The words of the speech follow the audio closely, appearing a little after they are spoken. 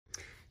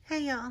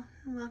Hey y'all,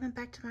 welcome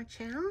back to my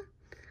channel.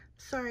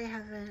 Sorry I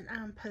haven't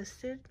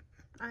posted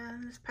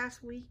this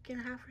past week and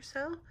a half or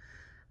so.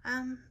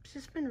 It's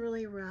just been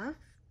really rough.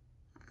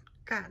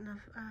 Gotten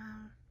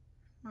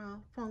a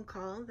phone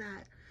call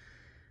that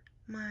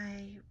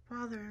my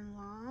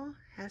father-in-law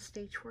has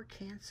stage 4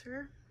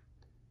 cancer.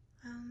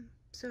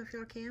 So if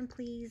y'all can,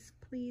 please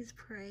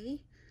pray.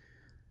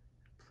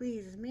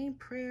 Please, as many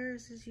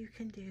prayers as you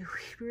can do.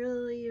 We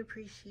really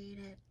appreciate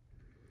it.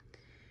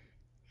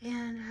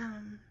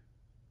 And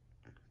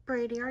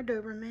Brady, our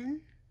Doberman,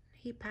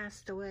 he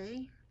passed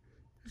away.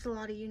 As a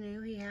lot of you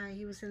knew,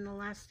 he was in the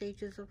last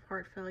stages of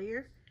heart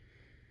failure.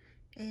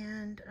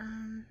 And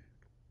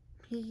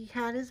he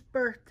had his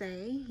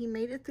birthday. He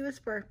made it through his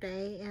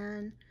birthday,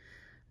 and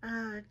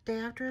day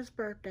after his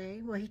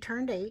birthday, well, he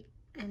turned 8,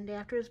 and day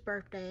after his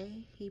birthday,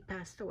 he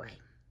passed away.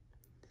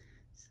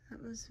 So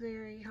that was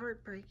very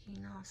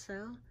heartbreaking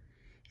also.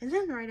 And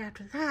then right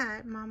after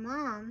that, my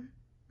mom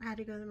had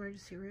to go to the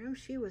emergency room.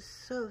 She was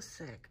so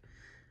sick.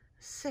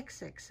 Sick.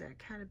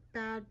 Had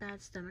a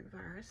bad stomach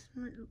virus.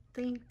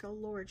 Thank the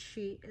Lord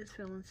she is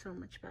feeling so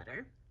much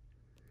better.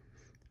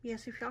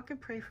 Yes, if y'all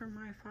could pray for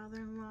my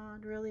father-in-law,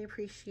 I'd really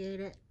appreciate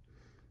it.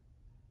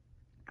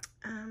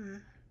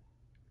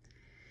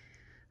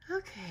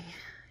 Okay.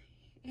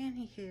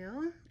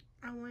 Anywho,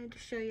 I wanted to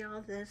show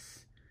y'all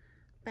this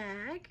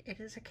bag. It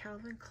is a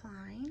Calvin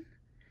Klein.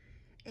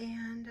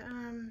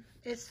 And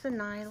it's the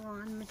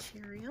nylon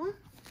material.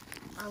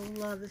 I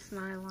love this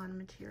nylon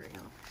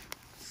material.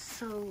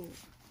 So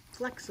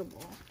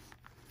flexible.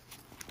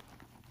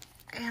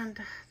 And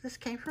this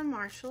came from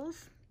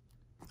Marshall's.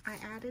 I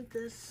added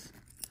this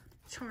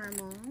charm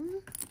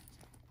on.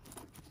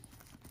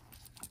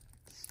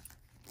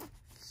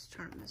 This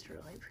charm is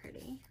really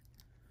pretty.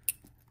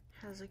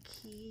 Has a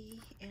key,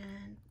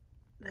 and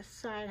this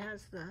side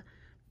has the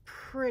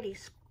pretty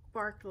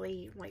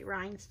sparkly like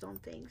rhinestone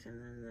things,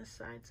 and then this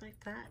side's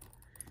like that.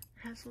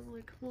 It has a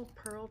little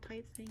pearl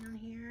type thing on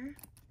here.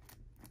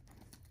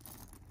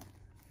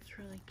 It's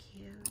really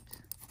cute.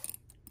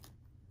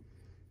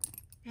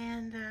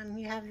 And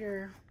you have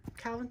your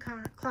Calvin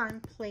Klein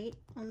plate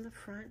on the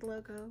front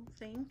logo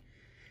thing.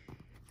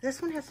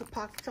 This one has the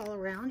pockets all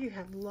around. You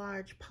have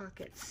large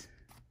pockets,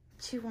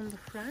 2 on the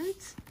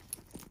front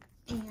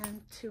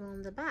and 2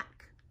 on the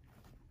back.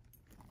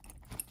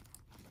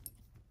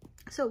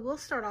 So we'll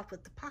start off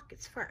with the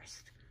pockets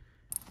first.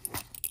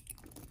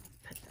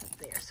 Put that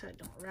there so I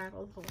don't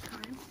rattle the whole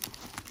time.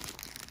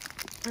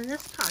 In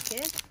this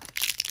pocket,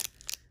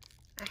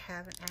 I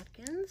have an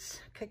Atkins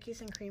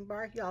cookies and cream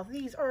bar. Y'all,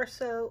 these are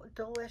so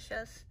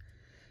delicious.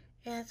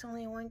 And it's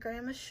only 1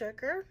 gram of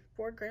sugar,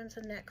 4 grams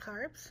of net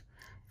carbs,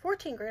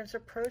 14 grams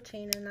of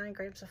protein, and 9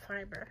 grams of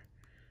fiber.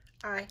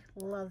 I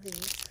love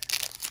these.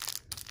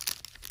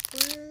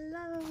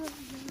 Love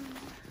them.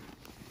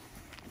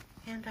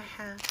 And I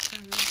have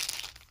some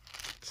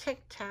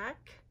Tic Tac.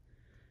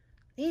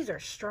 These are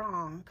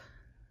strong.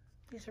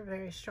 These are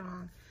very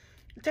strong.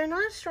 They're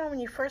not as strong when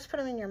you first put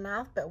them in your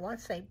mouth, but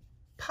once they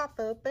pop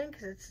open,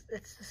 because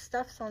it's the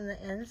stuff's on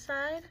the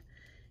inside,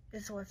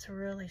 is what's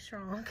really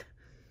strong.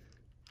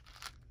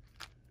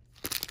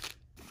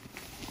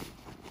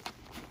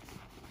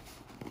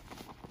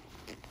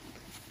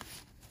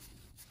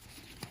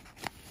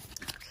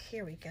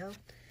 Here we go.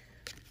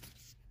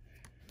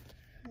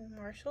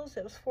 Marshall's.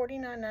 It was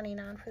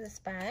 $49.99 for this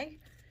bag.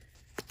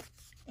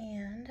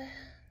 And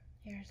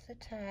here's the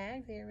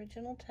tag, the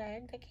original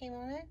tag that came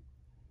on it.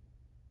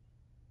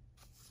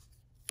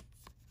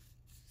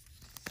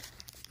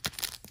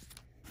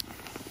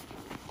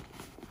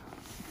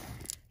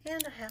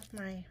 And I have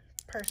my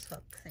purse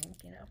hook thing,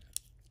 you know.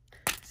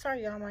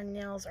 Sorry y'all, my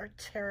nails are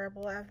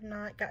terrible. I've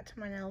not got to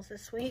my nails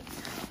this week.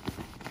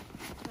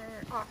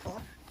 They're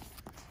awful.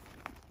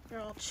 They're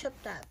all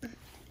chipped up.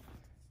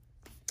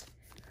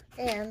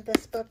 And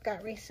this book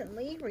got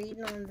recently,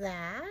 reading on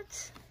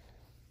that.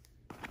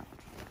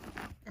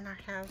 And I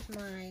have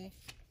my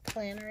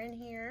planner in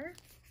here.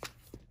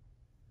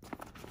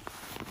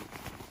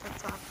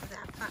 That's off of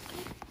that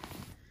pocket.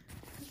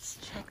 Let's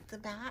check the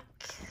back.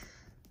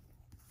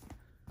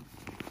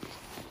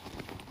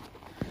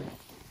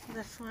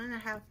 This one, I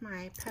have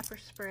my pepper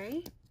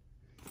spray.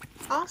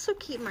 I also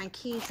keep my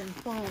keys and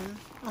phone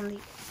on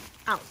these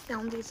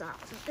in these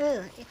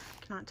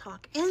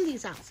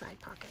outside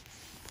pockets.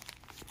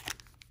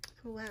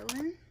 The wet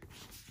one.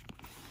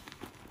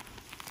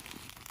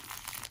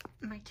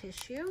 My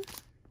tissue.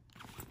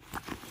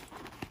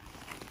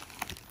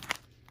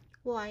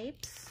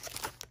 Wipes.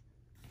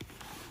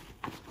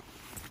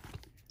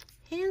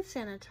 Hand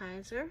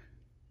sanitizer.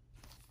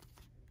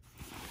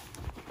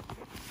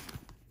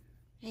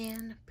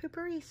 And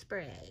poopery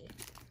spray.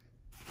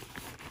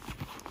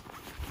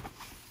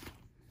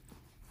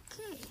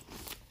 Okay.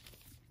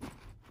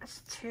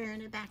 Let's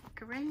turn it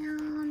back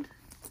around.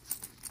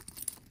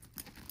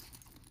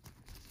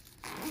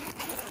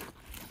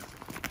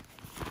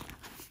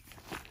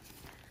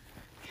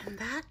 And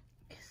that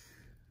is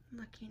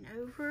looking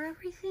over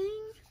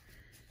everything.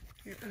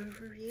 Your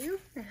overview.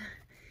 You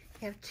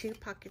have 2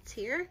 pockets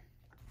here.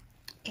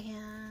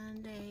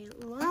 And a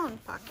lot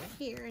pocket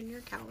here and your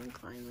Calvin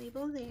Klein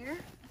label there.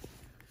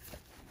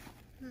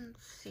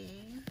 Let's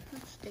see.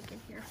 Let's stick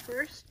in here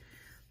first.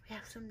 We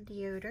have some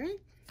deodorant,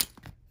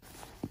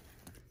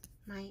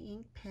 my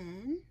ink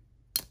pen,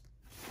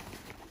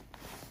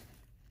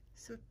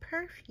 some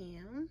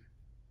perfume.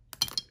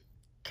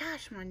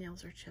 Gosh, my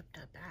nails are chipped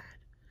up bad.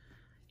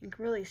 You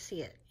can really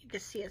see it. You can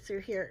see it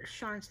through here. It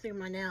shines through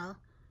my nail.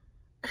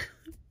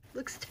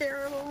 Looks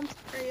terrible. I'm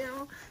sorry,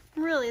 y'all.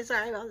 I'm really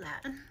sorry about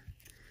that.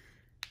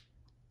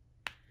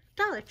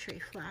 Dollar Tree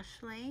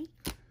flashlight.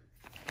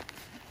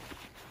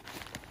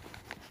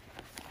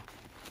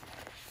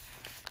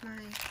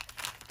 My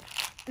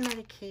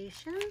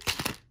medication.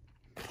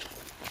 I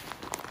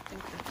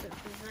think that's it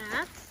for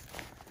that.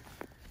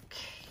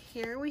 Okay,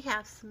 here we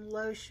have some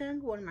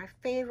lotion. One of my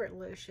favorite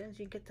lotions.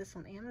 You get this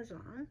on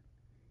Amazon.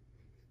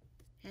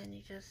 And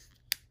you just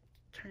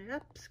turn it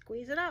up,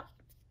 squeeze it up.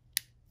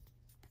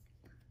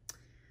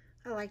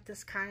 I like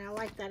this kind. I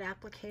like that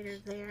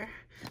applicator there.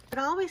 But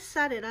I always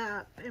set it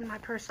up in my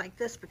purse like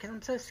this because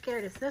I'm so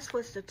scared if this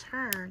was to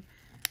turn,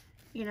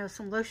 you know,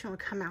 some lotion would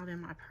come out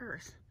in my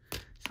purse.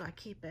 So I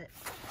keep it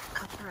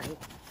upright.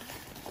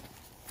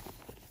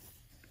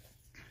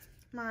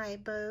 My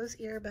Bose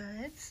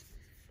earbuds.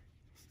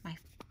 My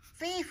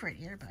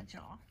favorite earbuds,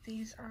 y'all.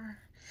 These are,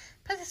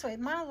 put it this way,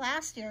 my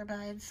last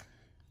earbuds,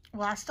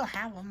 well, I still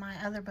have them, my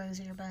other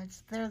Bose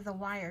earbuds. They're the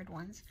wired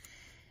ones.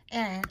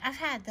 And I've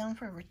had them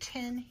for over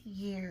 10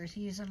 years,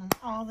 using them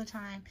all the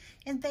time.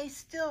 And they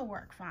still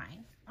work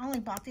fine. I only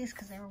bought these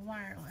because they were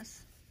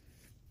wireless.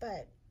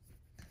 But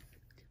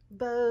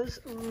Bose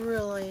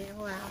really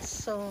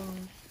last so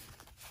long.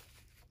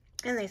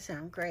 And they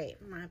sound great.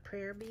 My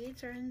prayer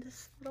beads are in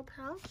this little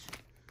pouch.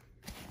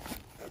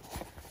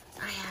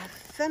 I have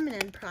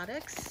feminine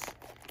products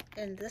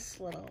in this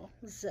little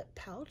zip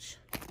pouch.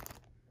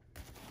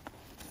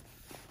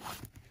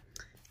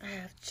 I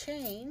have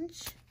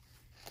change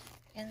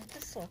in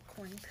this little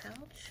coin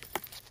pouch.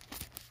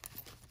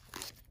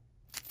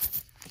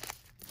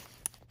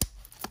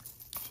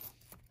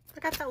 I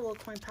got that little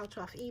coin pouch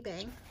off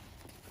eBay.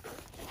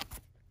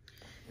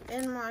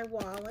 In my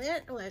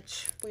wallet,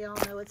 which we all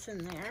know what's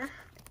in there.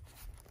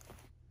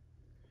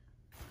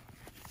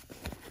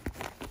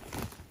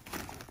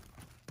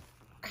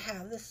 I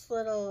have this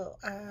little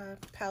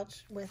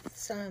pouch with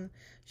some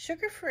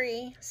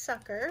sugar-free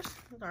suckers,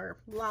 or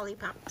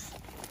lollipops.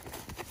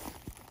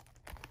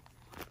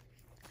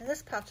 And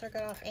this pouch I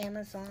got off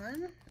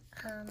Amazon.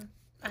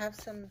 I have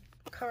some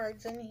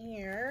cards in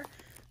here,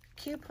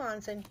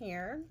 coupons in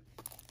here.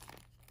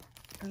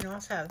 And you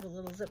also have a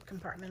little zip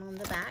compartment on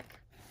the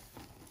back.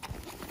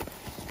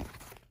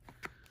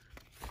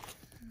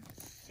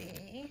 Let's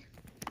see.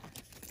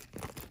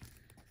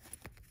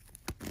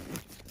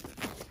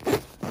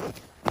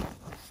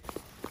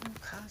 Little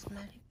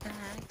cosmetic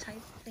bag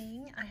type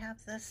thing. I have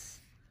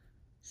this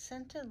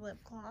scented lip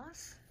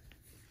gloss.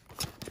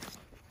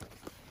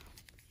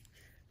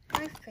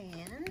 My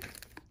fan,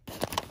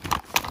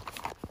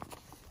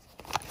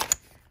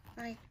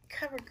 my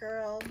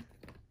CoverGirl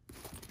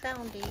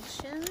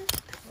foundation,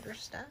 powder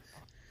stuff,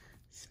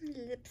 some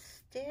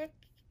lipstick,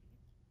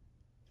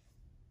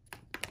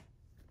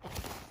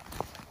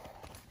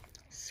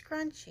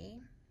 scrunchie,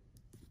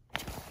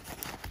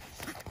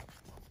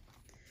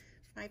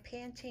 my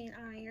Pantene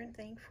iron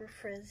thing for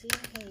frizzy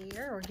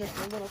hair or get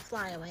the little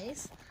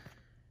flyaways,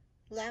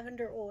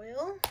 lavender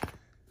oil,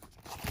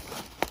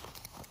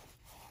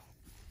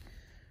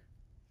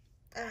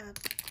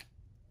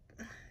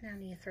 now I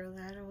need to throw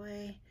that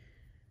away.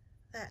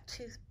 That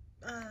tooth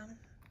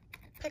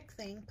pick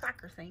thing,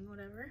 placker thing,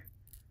 whatever.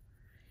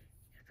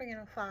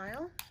 Fingernail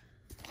file.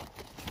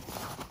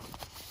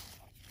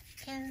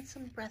 And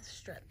some breath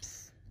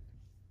strips.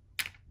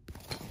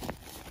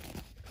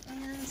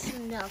 And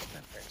some nail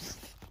clippers.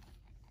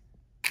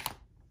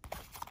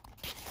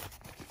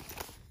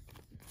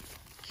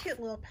 Cute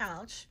little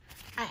pouch.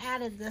 I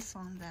added this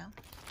on though.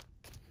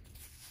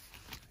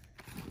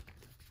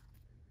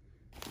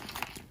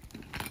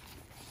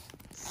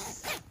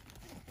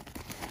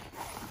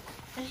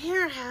 And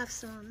here I have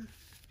some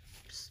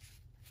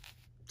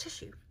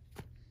tissue.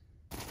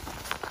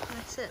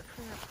 That's it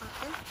for the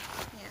pocket.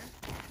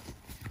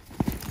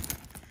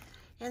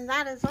 Yeah. And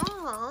that is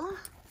all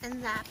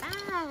in that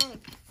bag.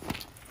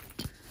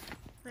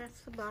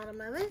 That's the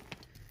bottom of it.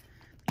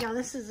 Y'all,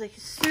 this is a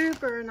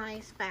super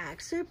nice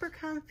bag. Super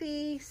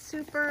comfy,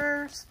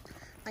 super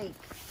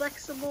like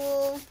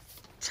flexible.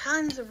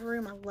 Tons of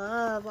room. I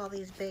love all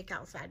these big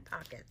outside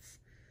pockets.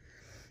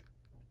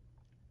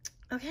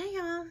 Okay,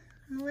 y'all.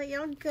 I'm gonna let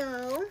y'all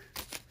go.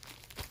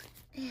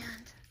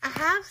 And I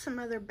have some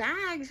other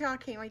bags, y'all.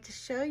 Can't wait to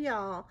show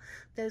y'all.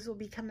 Those will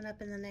be coming up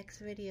in the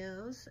next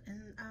videos.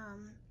 And I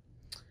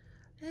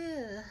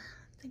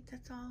think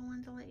that's all I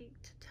wanted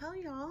to tell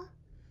y'all.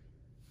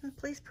 And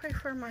please pray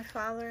for my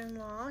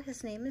father-in-law.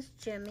 His name is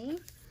Jimmy.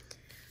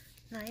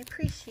 And I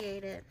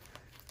appreciate it.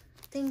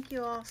 Thank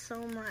you all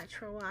so much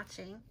for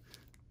watching.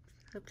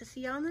 Hope to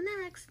see y'all in the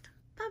next.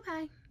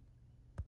 Bye-bye.